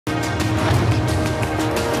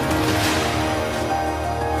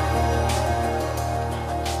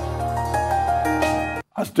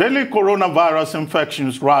As daily coronavirus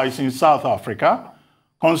infections rise in South Africa,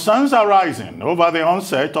 concerns are rising over the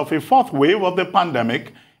onset of a fourth wave of the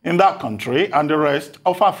pandemic in that country and the rest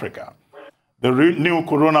of Africa. The new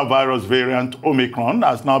coronavirus variant Omicron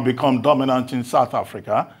has now become dominant in South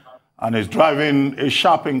Africa and is driving a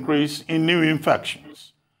sharp increase in new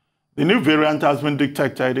infections. The new variant has been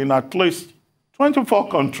detected in at least 24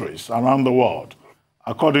 countries around the world,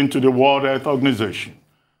 according to the World Health Organization.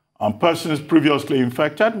 And persons previously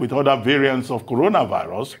infected with other variants of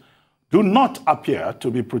coronavirus do not appear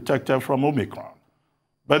to be protected from Omicron.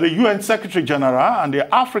 But the UN Secretary General and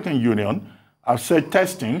the African Union have said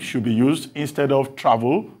testing should be used instead of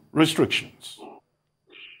travel restrictions.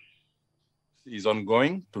 It is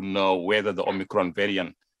ongoing to know whether the Omicron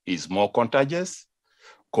variant is more contagious,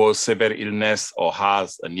 causes severe illness, or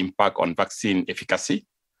has an impact on vaccine efficacy.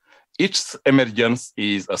 Its emergence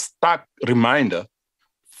is a stark reminder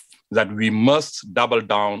that we must double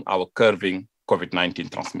down our curbing COVID-19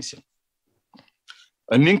 transmission.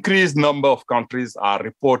 An increased number of countries are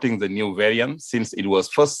reporting the new variant since it was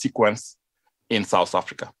first sequenced in South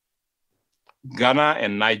Africa. Ghana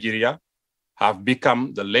and Nigeria have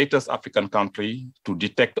become the latest African country to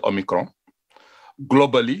detect Omicron.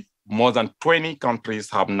 Globally, more than 20 countries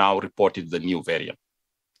have now reported the new variant.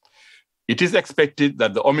 It is expected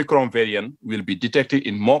that the Omicron variant will be detected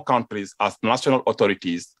in more countries as national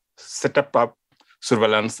authorities set up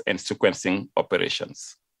surveillance and sequencing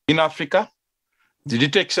operations. In Africa, the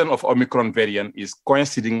detection of Omicron variant is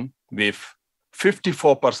coinciding with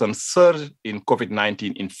 54% surge in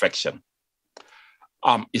COVID-19 infection.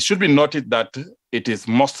 It should be noted that it is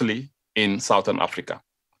mostly in Southern Africa.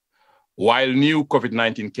 While new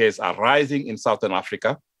COVID-19 cases are rising in Southern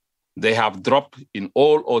Africa, they have dropped in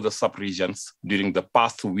all other sub-regions during the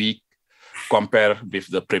past week compared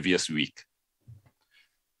with the previous week.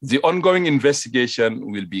 The ongoing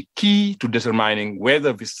investigation will be key to determining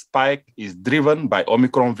whether this spike is driven by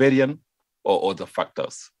Omicron variant or other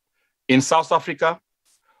factors. In South Africa,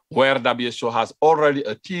 where WHO has already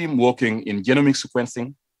a team working in genomic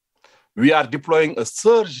sequencing, we are deploying a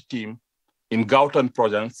surge team in Gauteng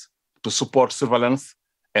province to support surveillance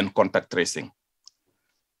and contact tracing,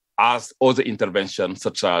 as other interventions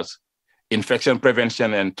such as infection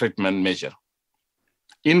prevention and treatment measure.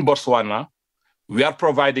 In Botswana, we are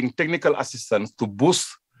providing technical assistance to boost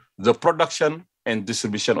the production and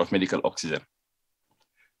distribution of medical oxygen.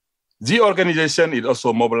 The organization is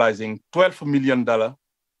also mobilizing $12 million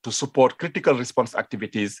to support critical response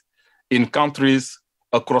activities in countries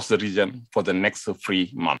across the region for the next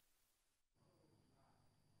 3 months.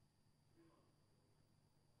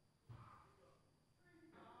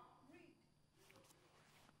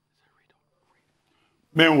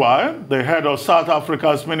 Meanwhile, the head of South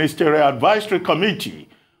Africa's Ministerial Advisory Committee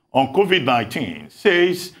on COVID-19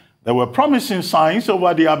 says there were promising signs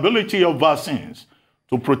over the ability of vaccines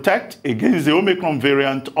to protect against the Omicron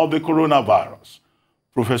variant of the coronavirus.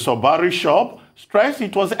 Professor Barry Shop stressed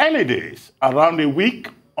it was early days, around a week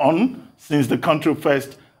on since the country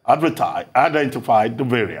first identified the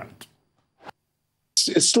variant.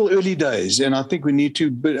 It's still early days, and I think we need to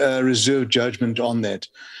reserve judgment on that.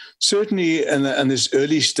 Certainly, in this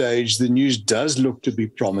early stage, the news does look to be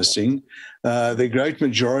promising. The great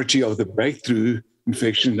majority of the breakthrough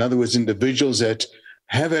infection, in other words, individuals that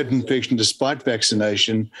have had infection despite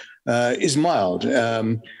vaccination, is mild.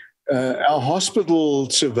 Our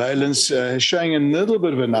hospital surveillance is showing a little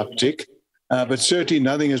bit of an uptick, but certainly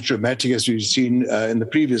nothing as dramatic as we've seen in the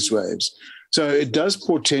previous waves. So it does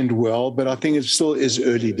portend well, but I think it still is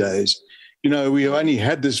early days. You know, we only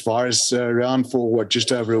had this virus around for,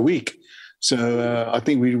 just over a week. So I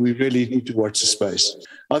think we really need to watch the space.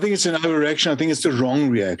 I think it's an overreaction. I think it's the wrong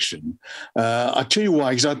reaction. I'll tell you why,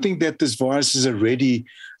 because I think that this virus is already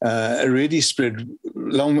spread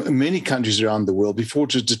along many countries around the world before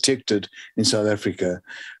it was detected in South Africa.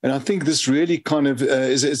 And I think this really kind of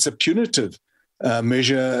it's a punitive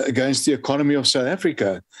measure against the economy of South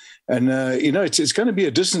Africa. And, it's going to be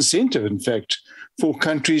a disincentive, in fact, for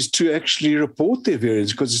countries to actually report their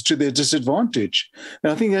variants because it's to their disadvantage.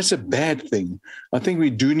 And I think that's a bad thing. I think we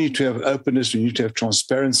do need to have openness. We need to have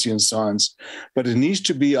transparency in science. But it needs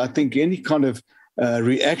to be, I think, any kind of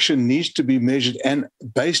reaction needs to be measured and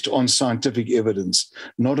based on scientific evidence,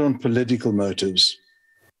 not on political motives.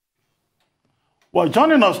 Well,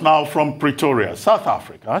 joining us now from Pretoria, South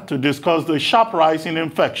Africa, to discuss the sharp rise in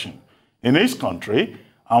infection in his country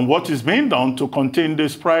and what is being done to contain the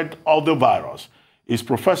spread of the virus is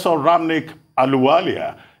Professor Ramneek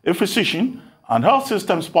Ahluwalia, a physician and health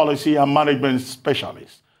systems policy and management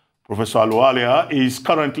specialist. Professor Ahluwalia is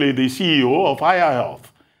currently the CEO of Higher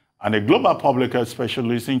and a global public health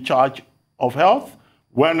specialist in charge of health,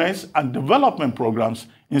 wellness, and development programs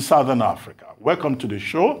in Southern Africa. Welcome to the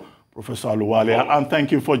show, Professor Ahluwalia, and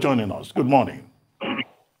thank you for joining us. Good morning.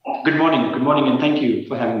 Good morning, and thank you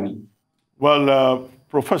for having me. Well,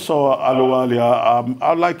 Professor Ahluwalia,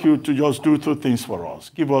 I'd like you to just do two things for us.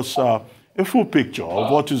 Give us a full picture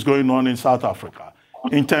of what is going on in South Africa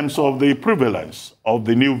in terms of the prevalence of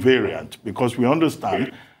the new variant, because we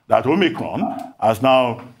understand that Omicron has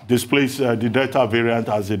now displaced the Delta variant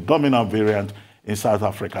as a dominant variant in South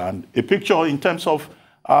Africa, and a picture in terms of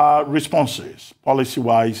responses,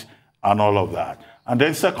 policy-wise, and all of that. And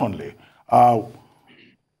then secondly,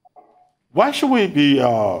 why should we be,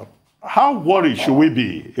 how worried should we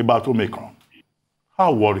be about Omicron?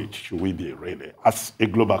 How worried should we be, really, as a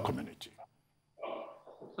global community?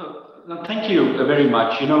 So, thank you very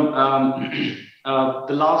much. You know,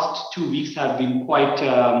 the last 2 weeks have been quite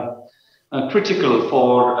critical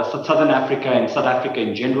for Southern Africa and South Africa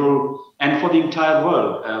in general, and for the entire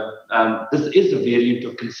world. This is a variant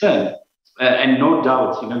of concern, and no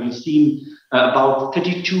doubt, you know, we've seen about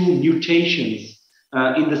 32 mutations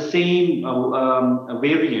in the same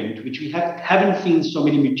variant, which we haven't seen so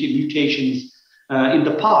many mutations in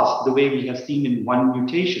the past, the way we have seen in one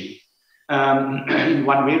mutation, in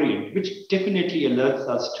one variant, which definitely alerts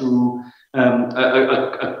us to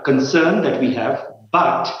a concern that we have.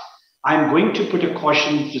 But I'm going to put a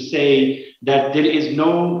caution to say that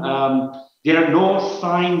there are no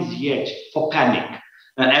signs yet for panic,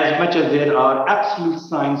 as much as there are absolute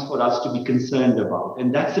signs for us to be concerned about.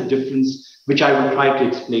 And that's the difference which I will try to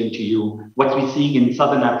explain to you, what we're seeing in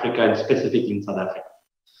Southern Africa and specifically in South Africa.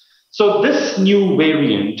 So this new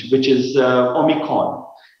variant, which is Omicron,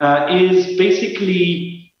 is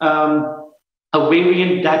basically a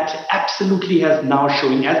variant that absolutely has now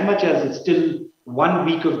showing, as much as it's still 1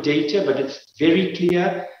 week of data, but it's very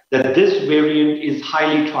clear that this variant is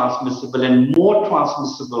highly transmissible and more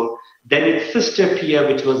transmissible than its sister peer,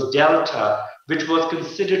 which was Delta, which was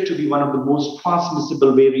considered to be one of the most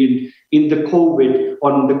transmissible variants in the COVID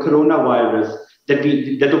or in the coronavirus that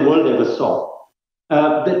the world ever saw.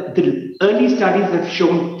 The early studies have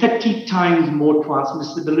shown 30 times more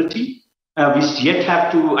transmissibility. We yet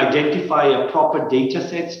have to identify a proper data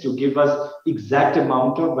sets to give us exact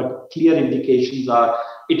amount of, but clear indications are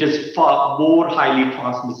it is far more highly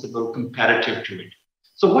transmissible comparative to it.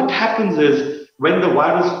 So what happens is when the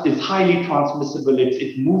virus is highly transmissible,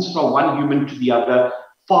 it moves from one human to the other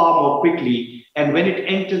far more quickly. And when it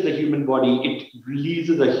enters the human body, it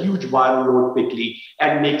releases a huge viral load quickly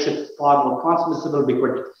and makes it far more transmissible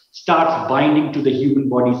because it starts binding to the human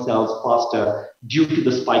body cells faster due to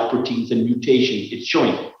the spike proteins and mutations it's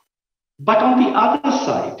showing. But on the other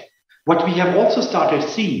side, what we have also started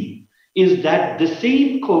seeing is that the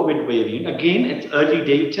same COVID variant, again, it's early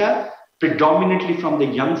data, predominantly from the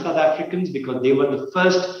young South Africans, because they were the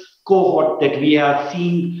first cohort that we are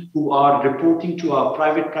seeing who are reporting to our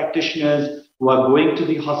private practitioners, who are going to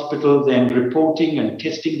the hospitals and reporting and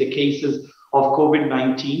testing the cases of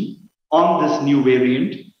COVID-19 on this new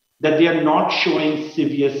variant, that they are not showing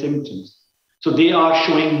severe symptoms. So they are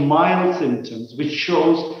showing mild symptoms, which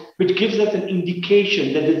gives us an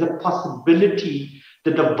indication that there's a possibility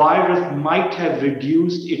that the virus might have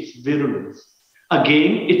reduced its virulence.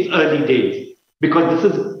 Again, it's early days, because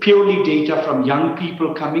this is purely data from young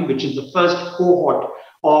people coming, which is the first cohort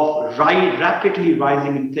of rapidly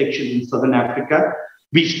rising infections in Southern Africa.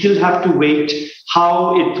 We still have to wait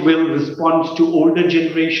how it will respond to older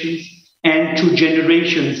generations and to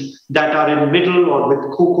generations that are in middle or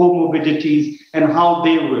with comorbidities and how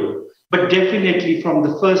they will. But definitely from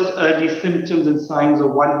the first early symptoms and signs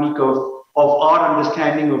of 1 week of our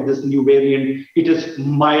understanding of this new variant, it is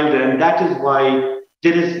milder. And that is why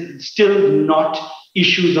there is still not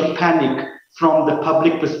issues of panic from the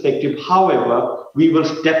public perspective. However, we will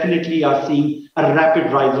definitely are seeing a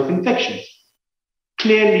rapid rise of infections.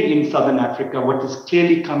 Clearly in Southern Africa, what is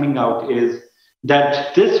clearly coming out is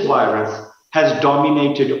that this virus has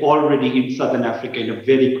dominated already in Southern Africa in a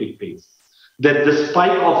very quick pace. That the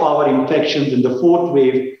spike of our infections in the fourth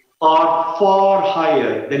wave are far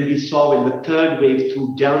higher than we saw in the third wave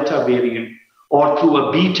through Delta variant or through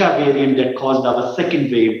a Beta variant that caused our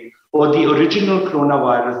second wave, or the original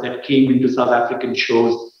coronavirus that came into South African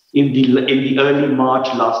shores in the early March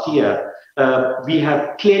last year. We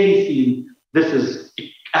have clearly seen this is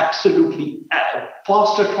absolutely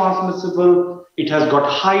faster transmissible. It has got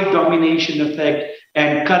high domination effect,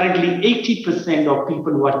 and currently 80% of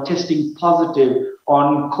people who are testing positive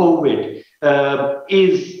on COVID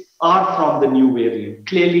are from the new variant,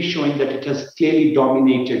 clearly showing that it has clearly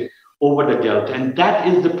dominated over the Delta. And that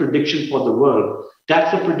is the prediction for the world,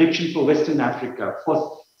 That's a prediction for Western Africa,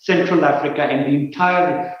 for Central Africa, and the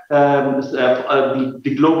entire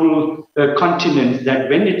the global continent, that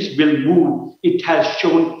when it will move, it has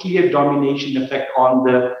shown clear domination effect on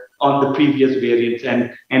the previous variants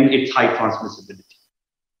and its high transmissibility.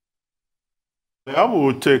 Yeah, we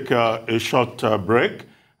will take a short break,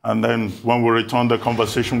 and then when we return, the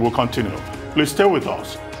conversation will continue. Please stay with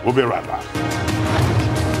us. We'll be right back.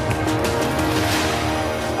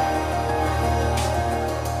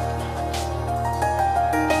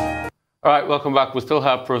 All right, welcome back. We still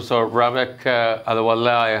have Professor Ramneek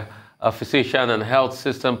Ahluwalia, a physician and health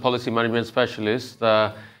system policy management specialist.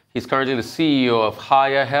 He's currently the CEO of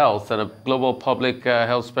Higher Health and a global public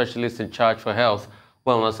health specialist in charge for health,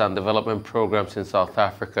 wellness, and development programs in South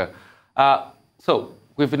Africa. So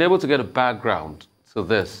we've been able to get a background to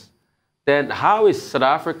this. Then how is South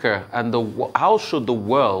Africa and how should the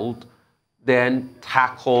world then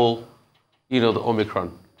tackle, the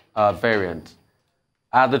Omicron variant?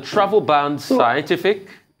 Are the travel bans scientific?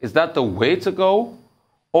 Is that the way to go?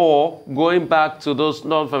 Or going back to those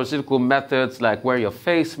non-pharmaceutical methods like wearing your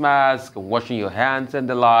face mask, washing your hands and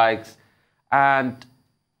the likes? And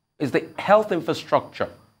is the health infrastructure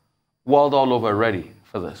world all over ready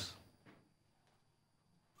for this?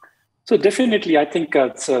 So definitely, I think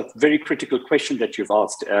it's a very critical question that you've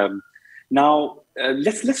asked.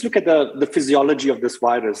 Let's look at the physiology of this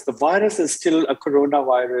virus. The virus is still a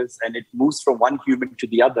coronavirus, and it moves from one human to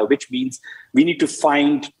the other, which means we need to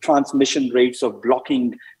find transmission rates of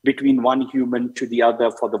blocking between one human to the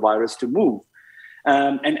other for the virus to move.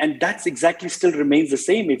 And that's exactly still remains the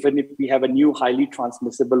same, even if we have a new highly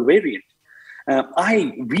transmissible variant.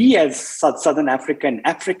 We as Southern Africa and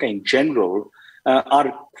Africa in general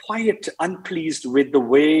are quite unpleased with the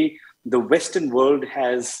way the Western world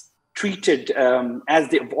has treated, as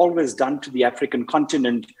they've always done to the African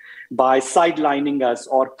continent, by sidelining us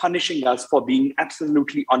or punishing us for being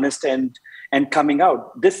absolutely honest and coming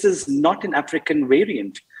out. This is not an African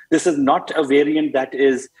variant. This is not a variant that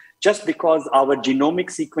is just because our genomic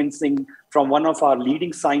sequencing from one of our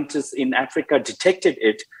leading scientists in Africa detected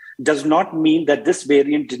it, does not mean that this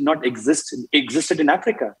variant did not existed in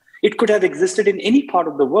Africa. It could have existed in any part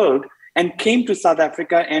of the world and came to South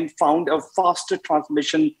Africa and found a faster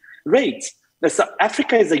transmission rates.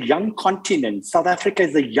 Africa is a young continent. South Africa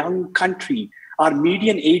is a young country. Our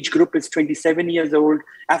median age group is 27 years old.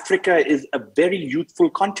 Africa is a very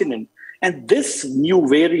youthful continent. And this new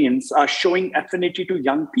variants are showing affinity to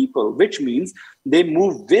young people, which means they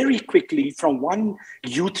move very quickly from one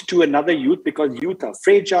youth to another youth, because youth are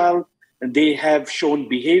fragile. And they have shown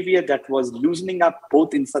behavior that was loosening up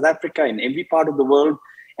both in South Africa and every part of the world.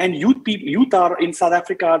 And youth are in South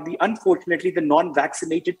Africa are unfortunately the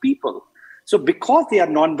non-vaccinated people. So because they are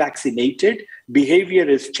non-vaccinated, behavior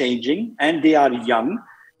is changing and they are young.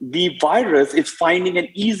 The virus is finding an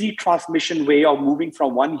easy transmission way of moving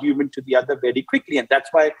from one human to the other very quickly. And that's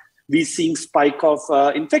why we're seeing spike of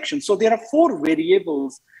infection. So there are 4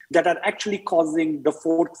 variables that are actually causing the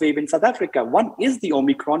 4th wave in South Africa. One is the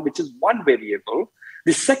Omicron, which is one variable.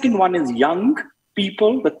 The second one is young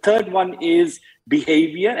people. The third one is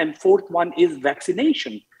behavior. And 4th one is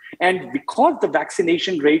vaccination. And because the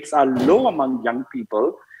vaccination rates are low among young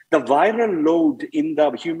people, the viral load in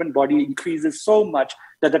the human body increases so much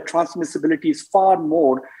that the transmissibility is far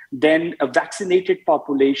more than a vaccinated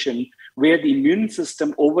population, where the immune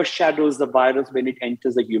system overshadows the virus when it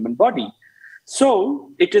enters the human body.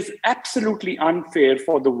 So it is absolutely unfair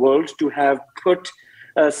for the world to have put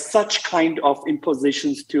such kind of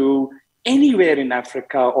impositions to anywhere in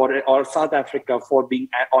Africa or South Africa for being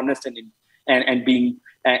honest and being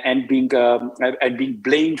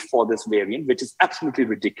blamed for this variant, which is absolutely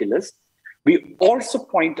ridiculous. We also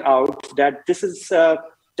point out that this is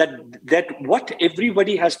that what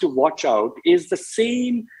everybody has to watch out is the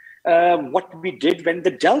same what we did when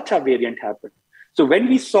the Delta variant happened. So when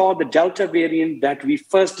we saw the Delta variant that we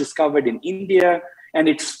first discovered in India, and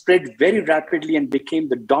it spread very rapidly and became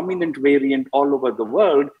the dominant variant all over the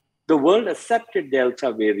world accepted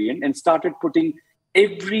Delta variant and started putting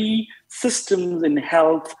every systems in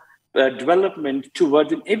health development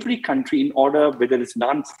towards in every country in order, whether it's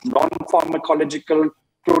non-pharmacological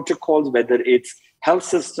protocols, whether it's health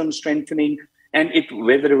system strengthening, and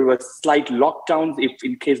whether it was slight lockdowns if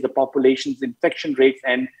in case the population's infection rates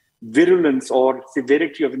and virulence or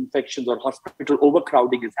severity of infections or hospital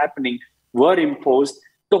overcrowding is happening were imposed.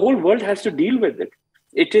 The whole world has to deal with it.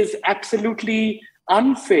 It is absolutely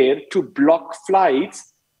unfair to block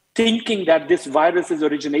flights thinking that this virus is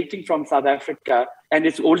originating from South Africa and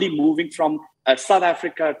it's only moving from South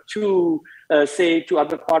Africa to, say, to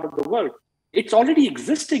other part of the world. It's already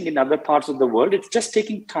existing in other parts of the world. It's just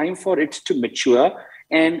taking time for it to mature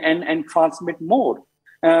and transmit more.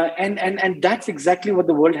 And that's exactly what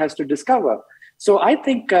the world has to discover. So I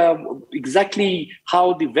think exactly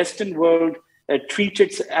how the Western world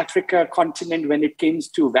treated Africa continent when it comes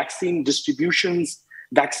to vaccine distributions,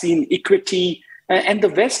 vaccine equity, and the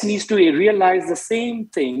West needs to realize the same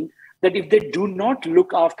thing, that if they do not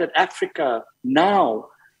look after Africa now,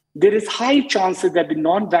 there is high chances that the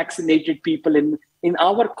non-vaccinated people in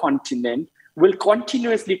our continent will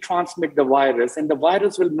continuously transmit the virus, and the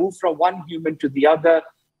virus will move from one human to the other,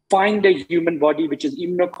 find a human body which is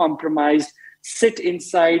immunocompromised, sit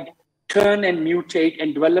inside, turn and mutate,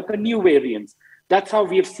 and develop a new variant. That's how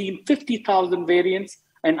we have seen 50,000 variants,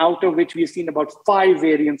 and out of which we've seen about 5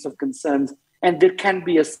 variants of concerns, and there can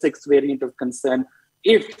be a 6th variant of concern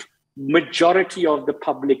if majority of the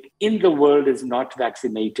public in the world is not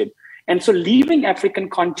vaccinated. And so leaving African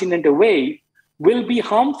continent away will be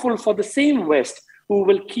harmful for the same West, who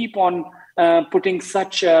will keep on putting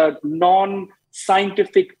such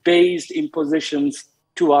non-scientific based impositions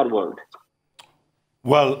to our world.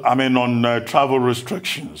 Well, I mean, on travel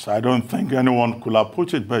restrictions, I don't think anyone could have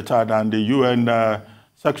put it better than the UN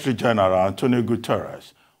Secretary General, Antonio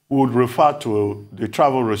Guterres, who would refer to the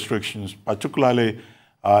travel restrictions, particularly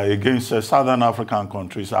against Southern African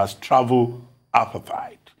countries, as travel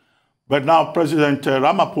apartheid. But now President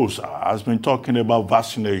Ramaphosa has been talking about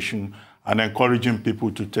vaccination and encouraging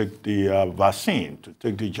people to take the vaccine, to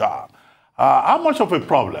take the jab. How much of a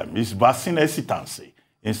problem is vaccine hesitancy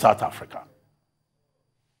in South Africa?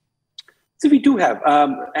 So we do have,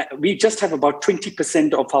 we just have about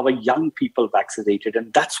 20% of our young people vaccinated,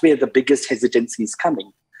 and that's where the biggest hesitancy is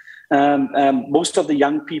coming. Most of the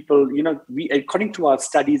young people, according to our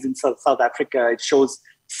studies in South Africa, it shows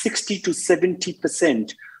 60 to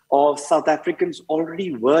 70% of South Africans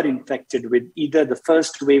already were infected with either the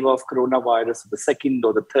first wave of coronavirus, the second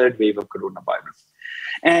or the third wave of coronavirus.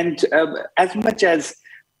 And as much as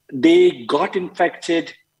they got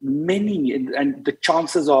infected, and the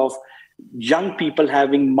chances of young people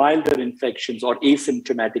having milder infections or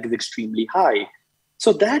asymptomatic is extremely high.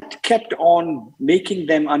 So that kept on making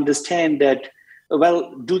them understand that,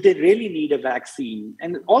 well, do they really need a vaccine?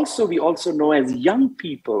 And also, we also know as young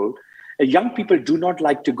people do not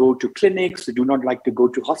like to go to clinics, they do not like to go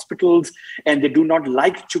to hospitals, and they do not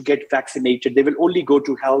like to get vaccinated. They will only go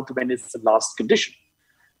to health when it's the last condition.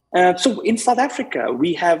 So in South Africa,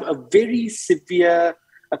 we have a very severe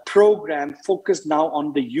program focused now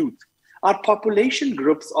on the youth. Our population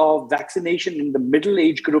groups of vaccination in the middle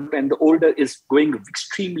age group and the older is going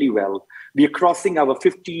extremely well. We are crossing our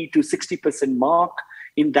 50 to 60% mark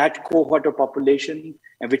in that cohort of population,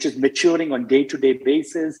 which is maturing on day-to-day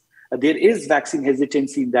basis. There is vaccine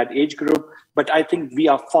hesitancy in that age group, but I think we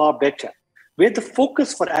are far better. Where the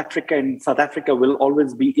focus for Africa and South Africa will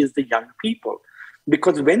always be is the young people.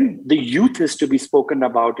 Because when the youth is to be spoken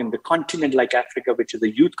about in the continent like Africa, which is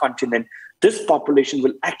a youth continent, this population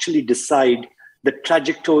will actually decide the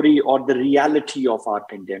trajectory or the reality of our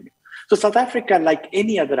pandemic. So South Africa, like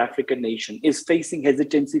any other African nation, is facing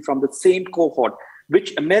hesitancy from the same cohort,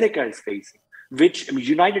 which America is facing, which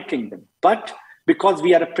United Kingdom. But because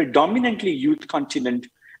we are a predominantly youth continent,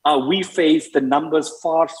 we face the numbers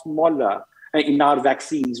far smaller in our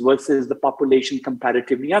vaccines versus the population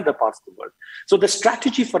comparatively in other parts of the world. So the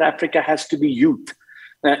strategy for Africa has to be youth.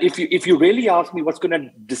 If you really ask me what's going to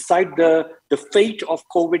decide the fate of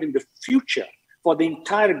COVID in the future for the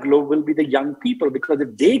entire globe will be the young people, because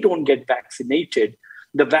if they don't get vaccinated,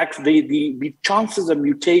 the chances of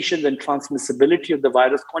mutations and transmissibility of the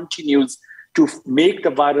virus continues to make the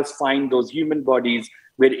virus find those human bodies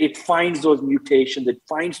where it finds those mutations, it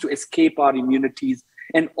finds to escape our immunities,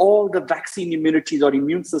 and all the vaccine immunities or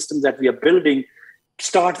immune systems that we are building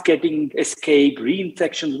starts getting escaped,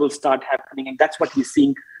 reinfections will start happening. And that's what we're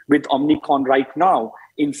seeing with Omicron right now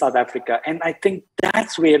in South Africa. And I think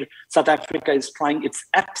that's where South Africa is trying its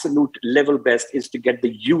absolute level best, is to get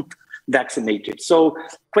the youth vaccinated. So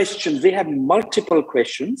questions, they have multiple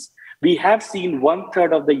questions. We have seen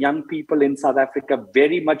 1/3 of the young people in South Africa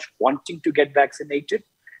very much wanting to get vaccinated.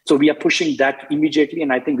 So we are pushing that immediately,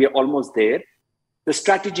 and I think we are almost there. The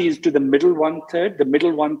strategy is to the middle 1/3. The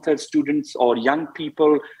middle 1/3 students or young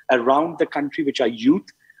people around the country, which are youth,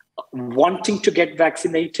 wanting to get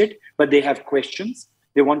vaccinated, but they have questions.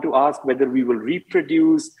 They want to ask whether we will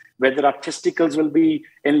reproduce, whether our testicles will be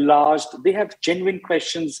enlarged. They have genuine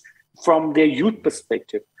questions from their youth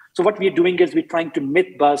perspective. So what we're doing is we're trying to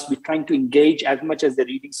myth bust, we're trying to engage as much as they're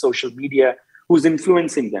reading social media, who's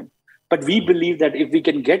influencing them. But we believe that if we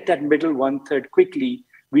can get that middle 1/3 quickly,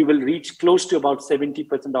 we will reach close to about 70%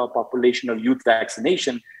 of our population of youth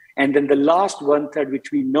vaccination. And then the last 1/3,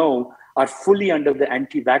 which we know are fully under the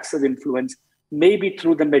anti-vaxxer influence, maybe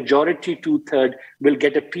through the majority 2/3 will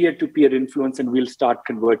get a peer-to-peer influence and we'll start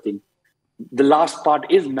converting. The last part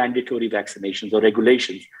is mandatory vaccinations or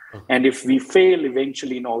regulations. And if we fail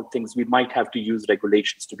eventually in all things, we might have to use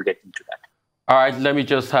regulations to get into that. All right, let me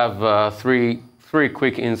just have three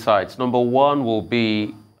quick insights. Number one will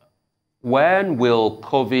be, when will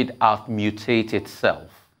COVID outmutate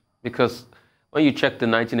itself? Because when you check the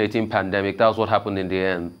 1918 pandemic, that was what happened in the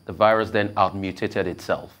end. The virus then outmutated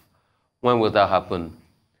itself. When will that happen?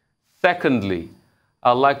 Secondly,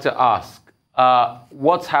 I'd like to ask,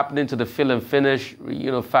 what's happening to the fill and finish,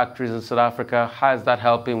 factories in South Africa? How is that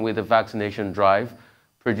helping with the vaccination drive,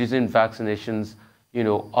 producing vaccinations,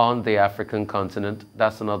 on the African continent?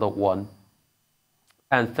 That's another one.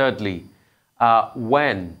 And thirdly,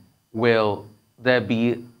 when will there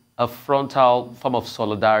be a frontal form of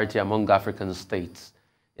solidarity among African states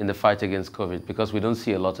in the fight against COVID? Because we don't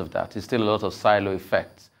see a lot of that. There's still a lot of silo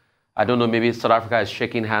effects. I don't know, maybe South Africa is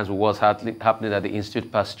shaking hands with what's happening at the Institut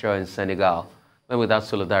Pasteur in Senegal. When will that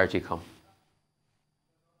solidarity come?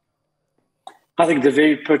 I think they're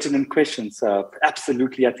very pertinent questions.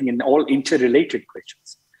 Absolutely, I think in all interrelated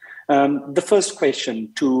questions. The first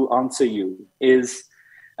question to answer you is,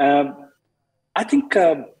 I think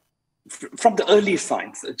from the early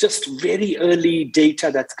signs, just very early data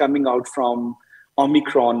that's coming out from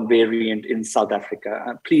Omicron variant in South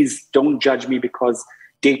Africa. Please don't judge me, because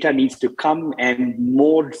data needs to come and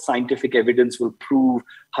more scientific evidence will prove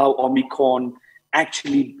how Omicron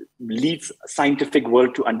actually leads scientific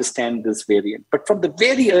world to understand this variant. But from the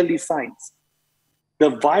very early signs, the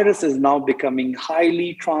virus is now becoming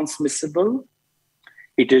highly transmissible.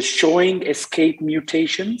 It is showing escape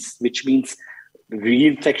mutations, which means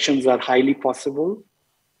reinfections are highly possible.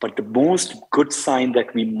 But the most good sign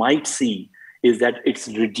that we might see is that it's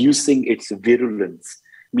reducing its virulence,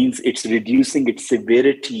 means it's reducing its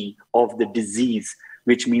severity of the disease,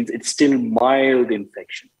 which means it's still mild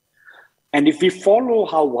infection. And if we follow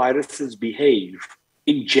how viruses behave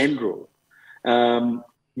in general,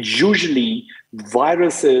 usually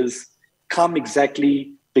viruses come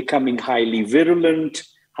exactly becoming highly virulent,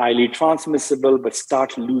 highly transmissible, but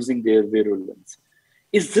start losing their virulence.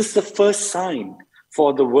 Is this the first sign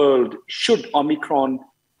for the world? Should Omicron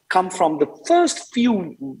come from the first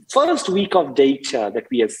week of data that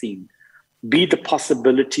we have seen, be the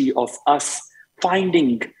possibility of us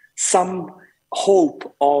finding some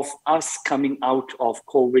hope of us coming out of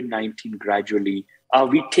COVID-19 gradually? Are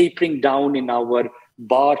we tapering down in our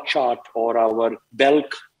bar chart or our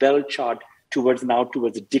bell chart towards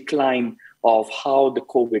a decline of how the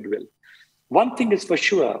COVID will? One thing is for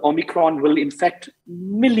sure, Omicron will infect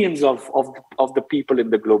millions of the people in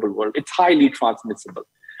the global world. It's highly transmissible.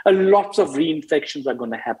 Lots of reinfections are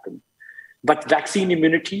going to happen. But vaccine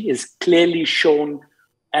immunity is clearly shown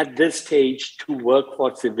at this stage to work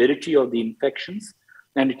for severity of the infections.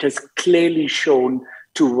 And it has clearly shown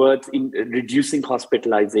towards reducing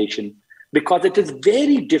hospitalization, because it is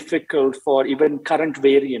very difficult for even current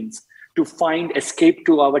variants to find escape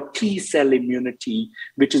to our T-cell immunity,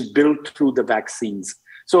 which is built through the vaccines.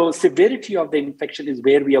 So severity of the infection is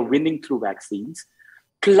where we are winning through vaccines.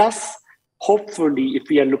 Plus, hopefully, if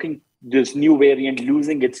we are looking this new variant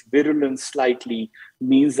losing its virulence slightly,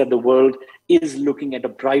 means that the world is looking at a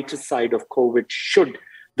brighter side of COVID, should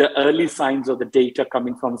the early signs of the data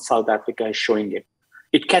coming from South Africa is showing it.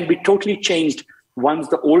 It can be totally changed once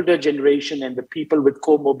the older generation and the people with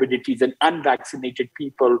comorbidities and unvaccinated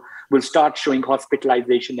people will start showing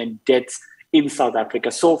hospitalization and deaths in South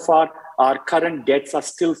Africa. So far, our current deaths are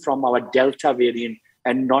still from our Delta variant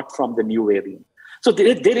and not from the new variant. So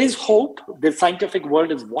there is hope. The scientific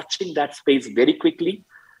world is watching that space very quickly,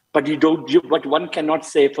 but but one cannot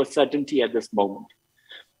say for certainty at this moment.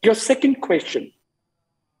 Your second question,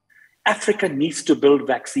 Africa needs to build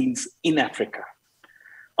vaccines in Africa.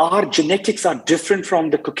 Our genetics are different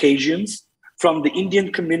from the Caucasians, from the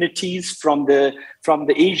Indian communities, from the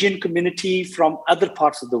Asian community, from other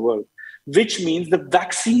parts of the world, which means the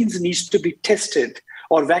vaccines needs to be tested,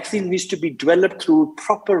 or vaccine needs to be developed through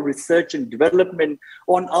proper research and development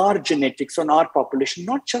on our genetics, on our population,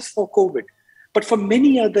 not just for COVID, but for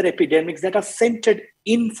many other epidemics that are centered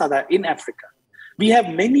in Africa. We have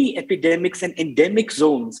many epidemics and endemic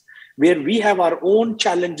zones where we have our own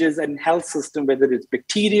challenges and health system, whether it's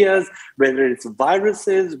bacteria, whether it's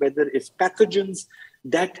viruses, whether it's pathogens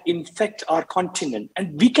that infect our continent.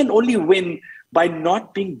 And we can only win by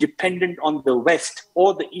not being dependent on the West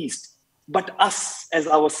or the East, but us as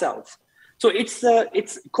ourselves. So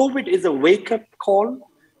COVID is a wake-up call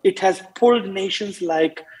It has pulled nations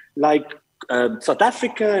like South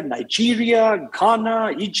Africa, Nigeria,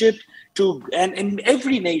 Ghana, Egypt, and in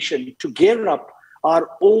every nation to gear up our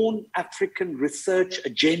own African research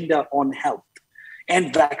agenda on health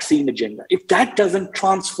and vaccine agenda. If that doesn't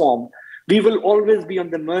transform, we will always be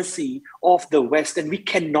on the mercy of the West, and we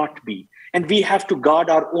cannot be. And we have to guard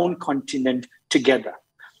our own continent together.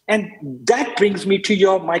 And that brings me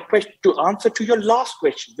to my question, to answer to your last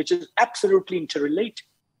question, which is absolutely interrelated.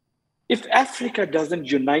 If Africa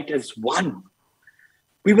doesn't unite as one,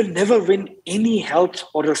 we will never win any health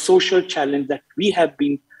or a social challenge that we have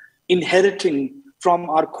been inheriting from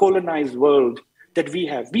our colonized world that we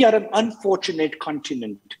have. We are an unfortunate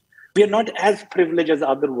continent. We are not as privileged as the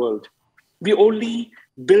other world. We're only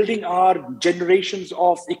building our generations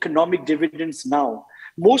of economic dividends now.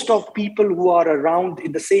 Most of people who are around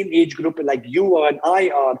in the same age group like you and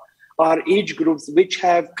I are age groups which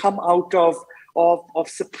have come out of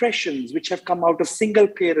suppressions, which have come out of single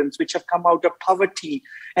parents, which have come out of poverty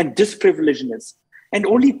and disprivilegedness. And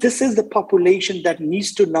only this is the population that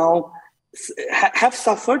needs to now have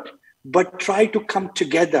suffered, but try to come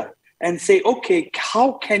together and say, okay,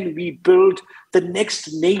 how can we build the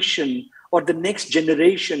next nation or the next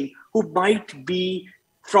generation who might be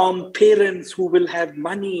from parents who will have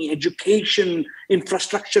money, education,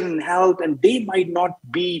 infrastructure, and health, and they might not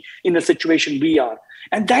be in a situation we are.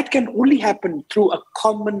 And that can only happen through a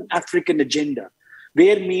common African agenda,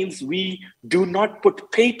 where means we do not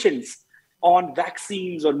put patents on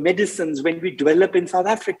vaccines or medicines when we develop in South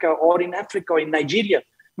Africa or in Africa or in Nigeria.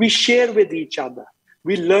 We share with each other.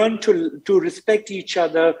 We learn to respect each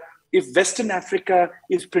other. If Western Africa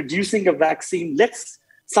is producing a vaccine, let's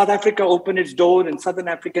South Africa open its door in Southern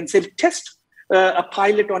Africa and say, test a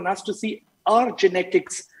pilot on us to see our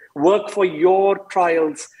genetics work for your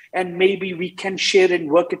trials, and maybe we can share and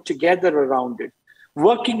work it together around it.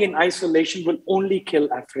 Working in isolation will only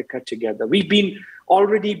kill Africa together. We've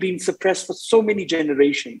already been suppressed for so many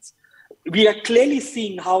generations. We are clearly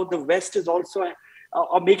seeing how the West is also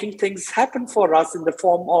making things happen for us in the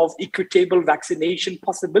form of equitable vaccination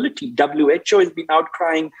possibility. WHO has been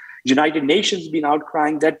outcrying, United Nations has been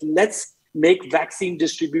outcrying that let's make vaccine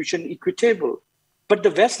distribution equitable. But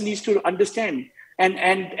the West needs to understand,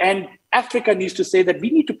 and Africa needs to say that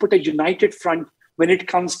we need to put a united front when it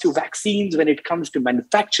comes to vaccines, when it comes to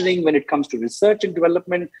manufacturing, when it comes to research and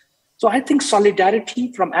development. So I think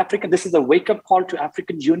solidarity from Africa, this is a wake-up call to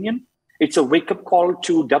African Union. It's a wake-up call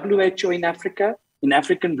to WHO in Africa, in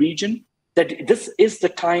African region, that this is the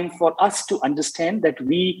time for us to understand that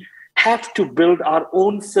we have to build our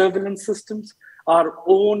own surveillance systems, our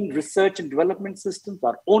own research and development systems,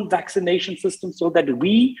 our own vaccination systems, so that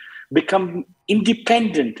we become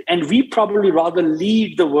independent, and we probably rather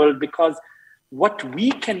lead the world, because what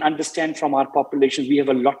we can understand from our populations, we have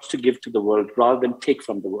a lot to give to the world rather than take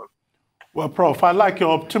from the world. Well, Prof, I like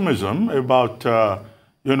your optimism about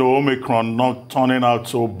Omicron not turning out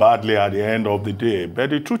so badly at the end of the day.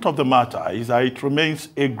 But the truth of the matter is that it remains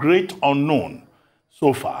a great unknown.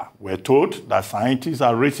 So far, we're told that scientists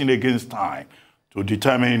are racing against time to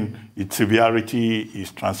determine its severity,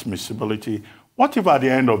 its transmissibility. What if at the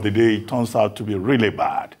end of the day it turns out to be really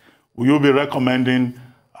bad? Will you be recommending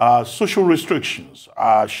social restrictions?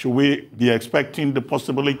 Should we be expecting the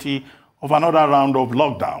possibility of another round of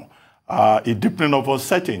lockdown? A deepening of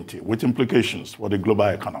uncertainty with implications for the global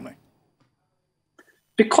economy?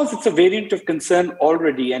 Because it's a variant of concern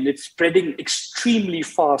already, and it's spreading extremely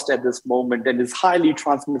fast at this moment and is highly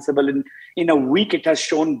transmissible. In a week, it has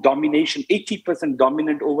shown domination, 80%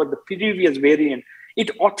 dominant over the previous variant.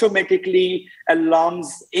 It automatically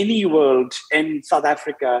alarms any world in South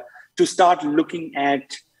Africa to start looking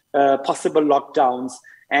at possible lockdowns,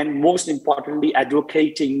 and most importantly,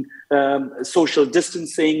 advocating social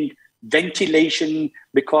distancing, ventilation,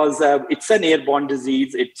 because it's an airborne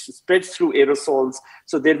disease. It spreads through aerosols.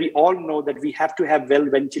 So there we all know that we have to have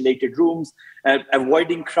well-ventilated rooms,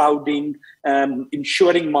 avoiding crowding,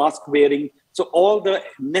 ensuring mask wearing. So all the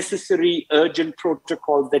necessary urgent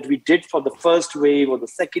protocols that we did for the first wave or the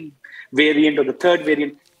second variant or the third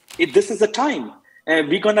variant, this is the time.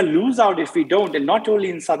 We're going to lose out if we don't, and not only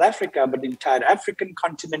in South Africa, but the entire African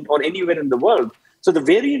continent or anywhere in the world. So the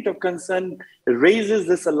variant of concern raises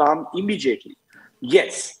this alarm immediately.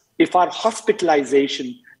 Yes, if our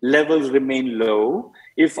hospitalization levels remain low,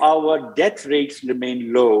 if our death rates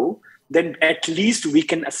remain low, then at least we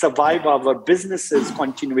can survive our businesses'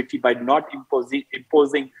 continuity by not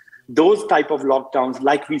imposing those type of lockdowns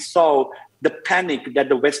like we saw the panic that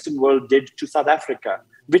the Western world did to South Africa,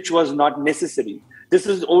 which was not necessary. This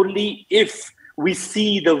is only if we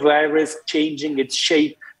see the virus changing its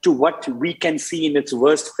shape, to what we can see in its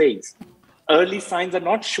worst phase. Early signs are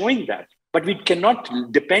not showing that, but we cannot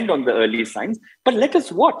depend on the early signs. But let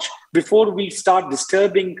us watch before we start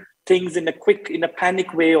disturbing things in a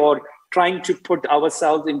panic way, or trying to put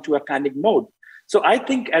ourselves into a panic mode. So I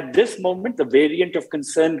think at this moment, the variant of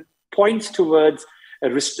concern points towards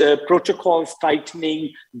protocols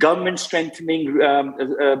tightening, government strengthening,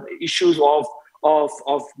 issues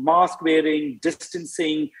of mask wearing,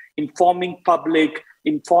 distancing, informing public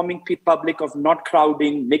of not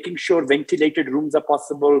crowding, making sure ventilated rooms are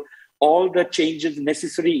possible, all the changes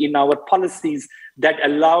necessary in our policies that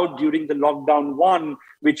allowed during the lockdown 1,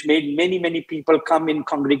 which made many, many people come in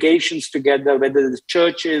congregations together, whether it's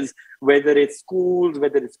churches, whether it's schools,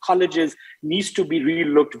 whether it's colleges, needs to be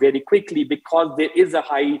re-looked very quickly, because there is a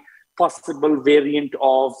high possible variant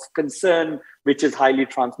of concern, which is highly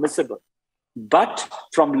transmissible. But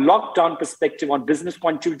from lockdown perspective on business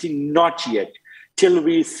continuity, not yet, till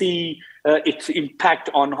we see its impact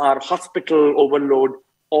on our hospital overload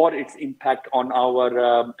or its impact on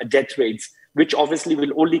our death rates, which obviously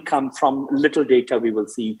will only come from little data we will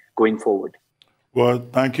see going forward. Well,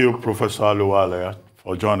 thank you, Professor Ahluwalia,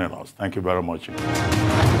 for joining us. Thank you very much.